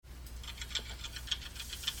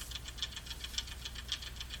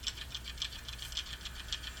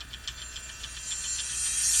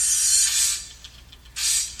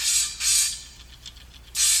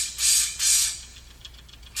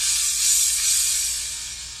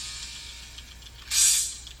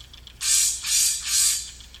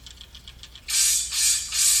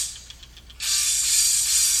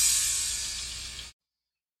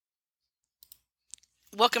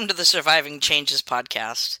Welcome to the Surviving Changes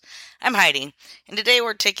podcast. I'm Heidi, and today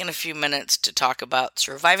we're taking a few minutes to talk about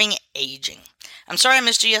surviving aging. I'm sorry I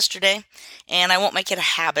missed you yesterday, and I won't make it a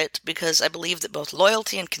habit because I believe that both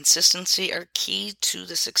loyalty and consistency are key to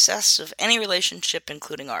the success of any relationship,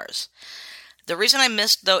 including ours. The reason I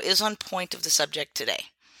missed, though, is on point of the subject today.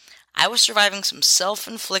 I was surviving some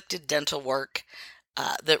self-inflicted dental work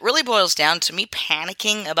that really boils down to me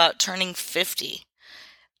panicking about turning 50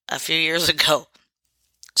 a few years ago.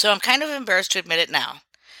 So I'm kind of embarrassed to admit it now.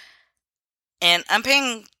 And I'm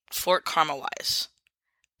paying for it karma-wise.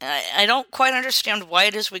 I don't quite understand why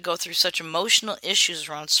it is we go through such emotional issues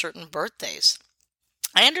around certain birthdays.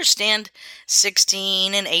 I understand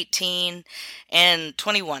 16 and 18 and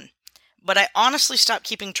 21, but I honestly stopped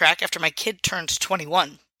keeping track after my kid turned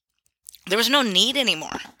 21. There was no need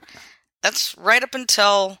anymore. That's right up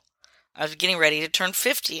until I was getting ready to turn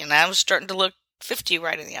 50, and I was starting to look 50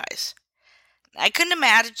 right in the eyes. I couldn't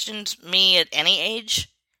imagine me at any age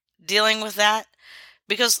dealing with that,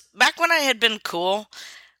 because back when I had been cool,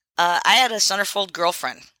 I had a centerfold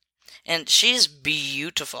girlfriend, and she's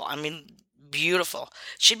beautiful. I mean, beautiful.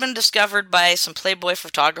 She'd been discovered by some Playboy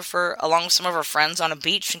photographer along with some of her friends on a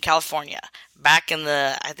beach in California back in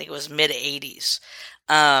the, I think it was mid-'80s,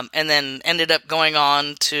 and then ended up going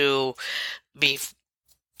on to be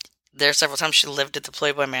there several times. She lived at the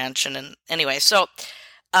Playboy Mansion, and anyway, so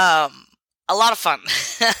a lot of fun.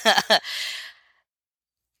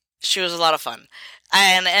 She was a lot of fun.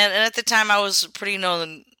 And at the time, I was a pretty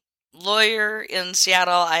known lawyer in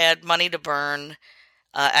Seattle. I had money to burn.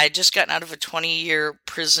 I had just gotten out of a 20-year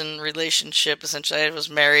prison relationship. Essentially, I was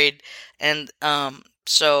married. And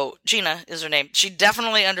so Gina is her name. She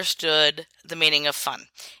definitely understood the meaning of fun.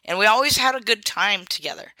 And we always had a good time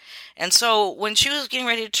together. And so when she was getting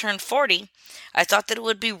ready to turn 40, I thought that it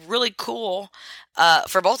would be really cool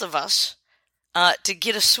for both of us to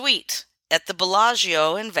get a suite at the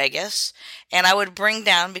Bellagio in Vegas, and I would bring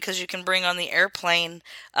down, because you can bring on the airplane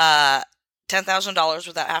 $10,000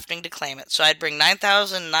 without having to claim it. So I'd bring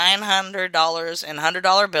 $9,900 in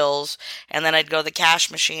 $100 bills, and then I'd go to the cash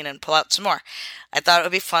machine and pull out some more. I thought it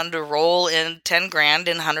would be fun to roll in 10 grand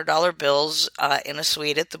in $100 bills in a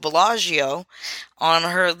suite at the Bellagio on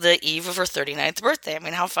the eve of her 39th birthday. I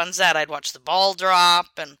mean, how fun's that? I'd watch the ball drop,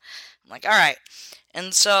 and I'm like, all right.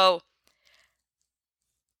 And so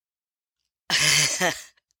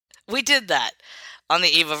we did that on the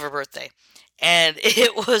eve of her birthday, and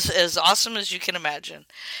it was as awesome as you can imagine.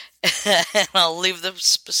 And I'll leave the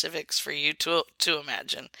specifics for you to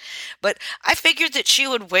imagine. But I figured that she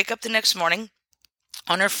would wake up the next morning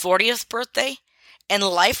on her 40th birthday, and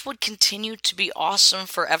life would continue to be awesome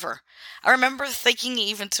forever. I remember thinking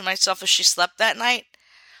even to myself as she slept that night,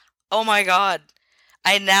 oh my God,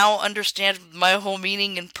 I now understand my whole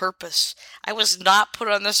meaning and purpose. I was not put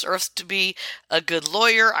on this earth to be a good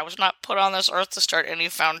lawyer. I was not put on this earth to start any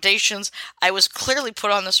foundations. I was clearly put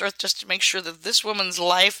on this earth just to make sure that this woman's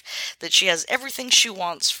life, that she has everything she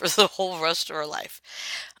wants for the whole rest of her life.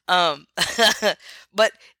 But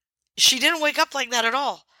she didn't wake up like that at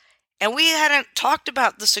all. And we hadn't talked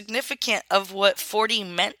about the significance of what 40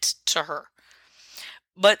 meant to her.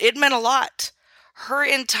 But it meant a lot. Her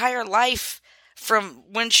entire life, from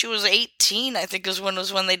when she was 18, I think was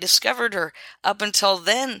when they discovered her, up until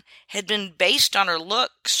then, had been based on her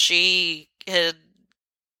looks. She had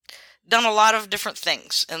done a lot of different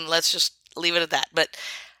things, and let's just leave it at that. But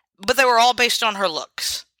they were all based on her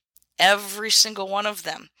looks. Every single one of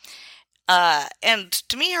them. And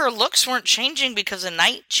to me, her looks weren't changing because the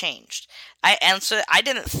night changed. So I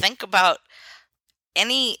didn't think about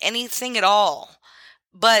anything at all.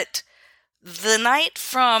 But the night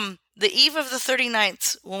from the eve of the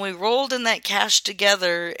 39th, when we rolled in that cash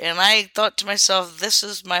together, and I thought to myself, this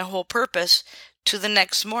is my whole purpose, to the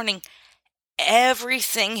next morning,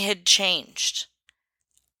 everything had changed.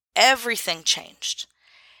 Everything changed.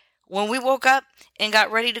 When we woke up and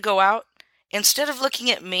got ready to go out, instead of looking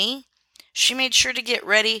at me, she made sure to get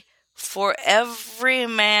ready for every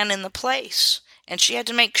man in the place. And she had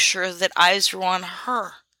to make sure that eyes were on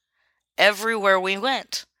her everywhere we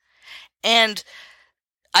went. And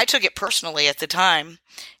I took it personally at the time,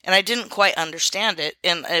 and I didn't quite understand it.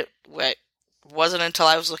 And it wasn't until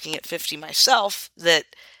I was looking at 50 myself that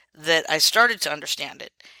I started to understand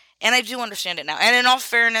it. And I do understand it now. And in all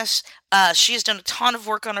fairness, she has done a ton of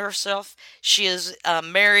work on herself. She is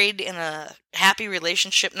married in a happy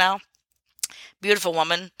relationship now. Beautiful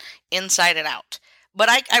woman, inside and out. But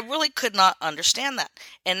I really could not understand that.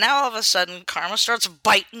 And now all of a sudden, karma starts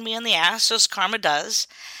biting me in the ass, as karma does.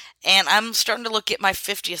 And I'm starting to look at my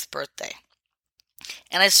 50th birthday.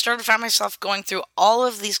 And I started to find myself going through all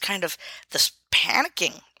of these kind of this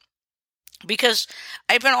panicking because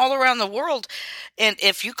I've been all around the world, and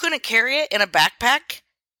if you couldn't carry it in a backpack,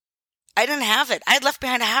 I didn't have it. I had left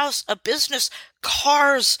behind a house, a business,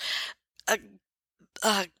 cars,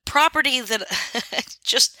 a property that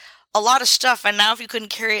just a lot of stuff. And now if you couldn't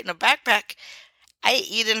carry it in a backpack,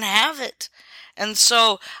 you didn't have it. And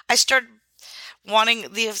so I started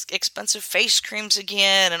wanting the expensive face creams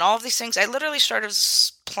again and all of these things. I literally started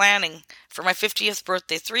planning for my 50th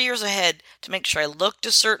birthday 3 years ahead to make sure I looked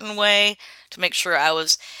a certain way, to make sure I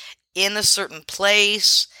was in a certain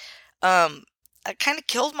place. I kind of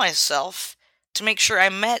killed myself to make sure I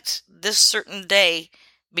met this certain day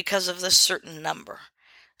because of this certain number.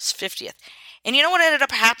 It's 50th. And you know what ended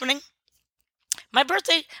up happening? My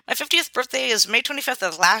 50th birthday is May 25th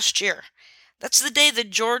of last year. That's the day the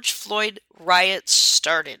George Floyd riots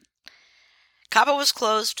started. Cabo was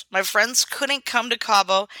closed. My friends couldn't come to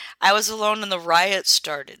Cabo. I was alone and the riots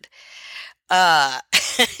started.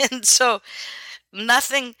 And so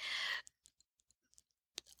nothing,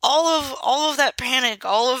 all of that panic,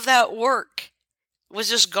 all of that work was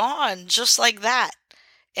just gone, just like that.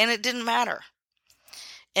 And it didn't matter.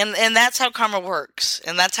 And that's how karma works.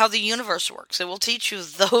 And that's how the universe works. It will teach you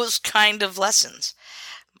those kind of lessons.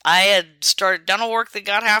 I had started dental work that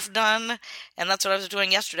got half done, and that's what I was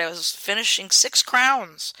doing yesterday. I was finishing 6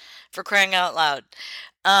 crowns, for crying out loud.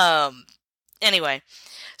 Anyway,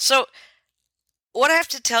 so what I have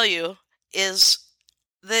to tell you is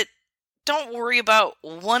that don't worry about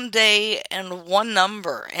one day and one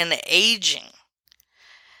number and aging.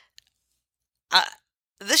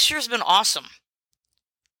 This year's been awesome.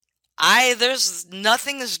 There's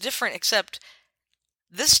nothing that's different except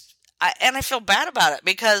this, and I feel bad about it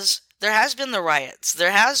because there has been the riots,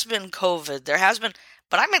 there has been COVID,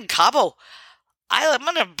 but I'm in Cabo. I'm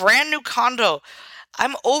in a brand new condo.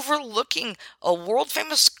 I'm overlooking a world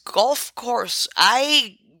famous golf course.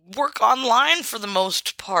 I work online for the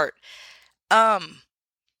most part.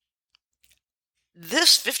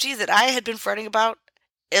 This 50 that I had been fretting about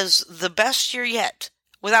is the best year yet,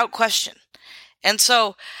 without question. And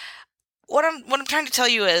so what I'm trying to tell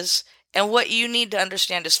you is, and what you need to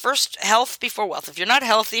understand is, first, health before wealth. If you're not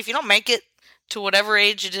healthy, if you don't make it to whatever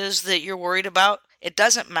age it is that you're worried about, it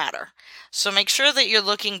doesn't matter. So make sure that you're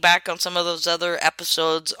looking back on some of those other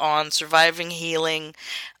episodes on surviving healing,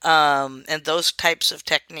 and those types of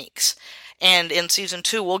techniques. And in season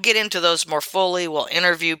 2, we'll get into those more fully. We'll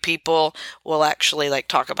interview people. We'll actually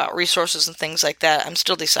talk about resources and things like that. I'm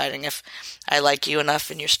still deciding if I like you enough,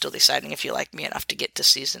 and you're still deciding if you like me enough to get to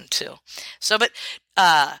season 2. So, but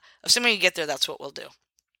assuming you get there, that's what we'll do.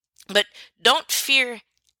 But don't fear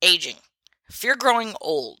aging. Fear growing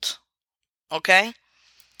old. Okay?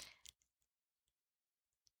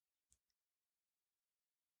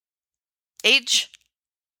 Age,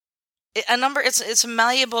 it's a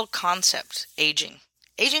malleable concept, aging.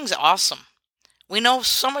 Aging's awesome. We know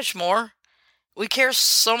so much more. We care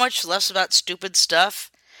so much less about stupid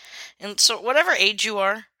stuff. And so whatever age you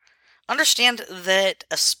are, understand that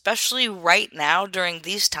especially right now during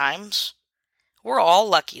these times, we're all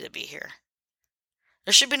lucky to be here.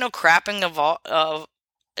 There should be no crapping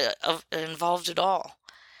involved at all.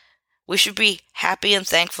 We should be happy and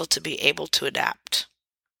thankful to be able to adapt.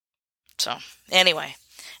 So, anyway,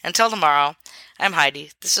 until tomorrow, I'm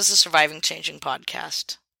Heidi. This is the Surviving Changing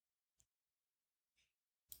Podcast.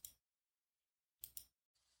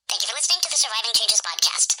 Thank you for listening to the Surviving Changes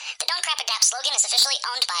Podcast. The Don't Crap Adapt slogan is officially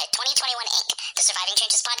owned by 2021 Inc. The Surviving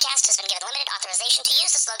Changes Podcast has been given limited authorization to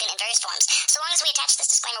use the slogan in various forms, so long as we attach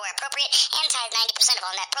this disclaimer where appropriate and tithe 90% of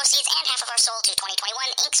all net proceeds and half of our sold to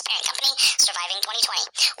 2021 Inc.'s parent company, Surviving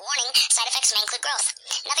 2020. Warning, side effects may include growth.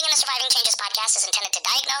 Nothing in the Surviving Changes Podcast is intended to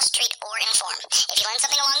diagnose, treat, or inform. If you learn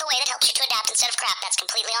something along the way that helps you to adapt instead of crap, that's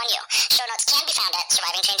completely on you. Show notes can be found at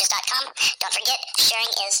survivingchanges.com. Don't forget,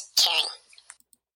 sharing is caring.